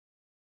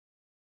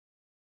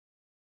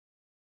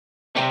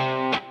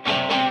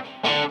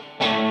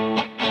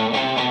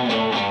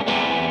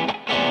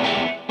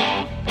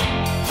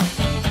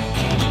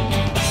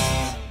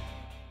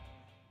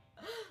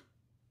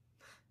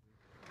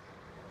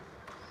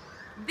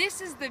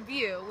This is the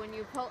view when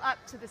you pull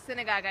up to the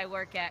synagogue I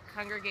work at,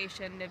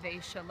 Congregation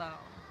Neveh Shalom.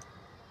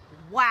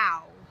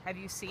 Wow! Have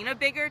you seen a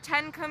bigger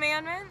 10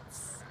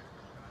 Commandments?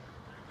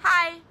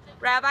 Hi,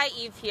 Rabbi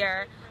Eve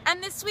here,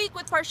 and this week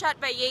with Parshah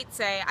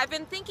Vayeitzei, I've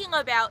been thinking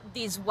about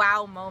these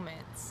wow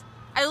moments.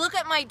 I look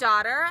at my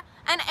daughter,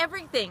 and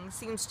everything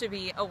seems to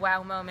be a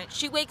wow moment.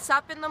 She wakes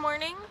up in the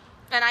morning,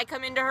 and I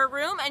come into her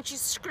room, and she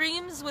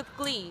screams with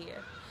glee.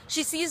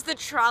 She sees the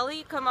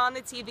trolley come on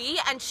the TV,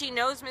 and she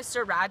knows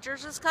Mr.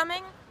 Rogers is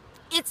coming.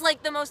 It's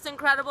like the most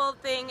incredible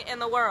thing in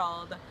the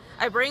world.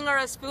 I bring her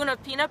a spoon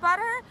of peanut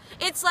butter.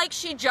 It's like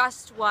she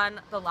just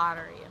won the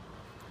lottery.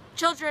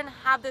 Children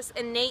have this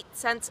innate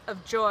sense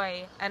of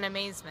joy and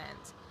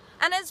amazement.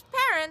 And as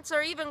parents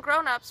or even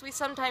grown-ups, we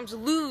sometimes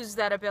lose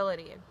that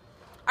ability.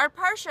 Our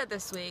Parshah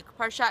this week,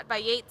 Parshah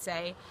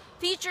Vayeitzei,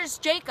 features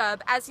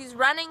Jacob as he's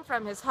running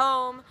from his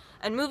home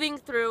and moving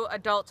through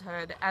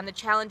adulthood and the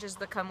challenges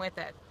that come with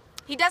it.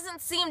 He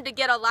doesn't seem to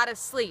get a lot of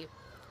sleep.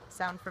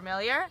 Sound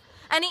familiar?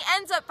 And he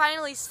ends up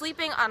finally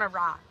sleeping on a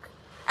rock.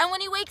 And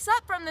when he wakes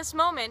up from this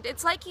moment,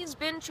 it's like he's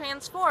been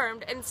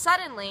transformed, and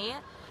suddenly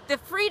the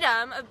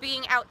freedom of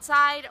being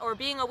outside or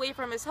being away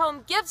from his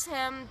home gives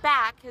him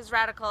back his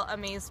radical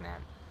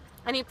amazement.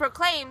 And he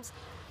proclaims,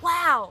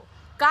 wow,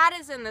 God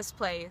is in this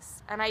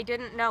place, and I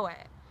didn't know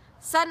it.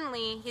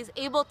 Suddenly, he's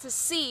able to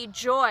see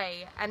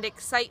joy and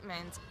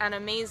excitement and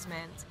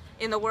amazement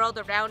in the world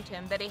around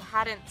him that he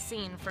hadn't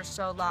seen for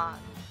so long.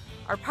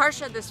 Our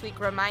Parshah this week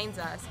reminds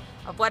us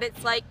of what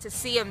it's like to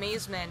see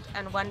amazement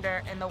and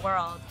wonder in the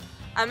world.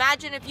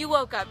 Imagine if you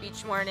woke up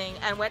each morning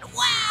and went,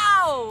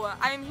 wow,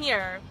 I'm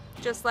here,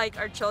 just like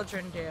our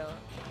children do.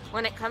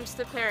 When it comes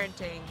to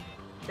parenting,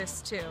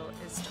 this too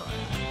is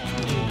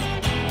Torah.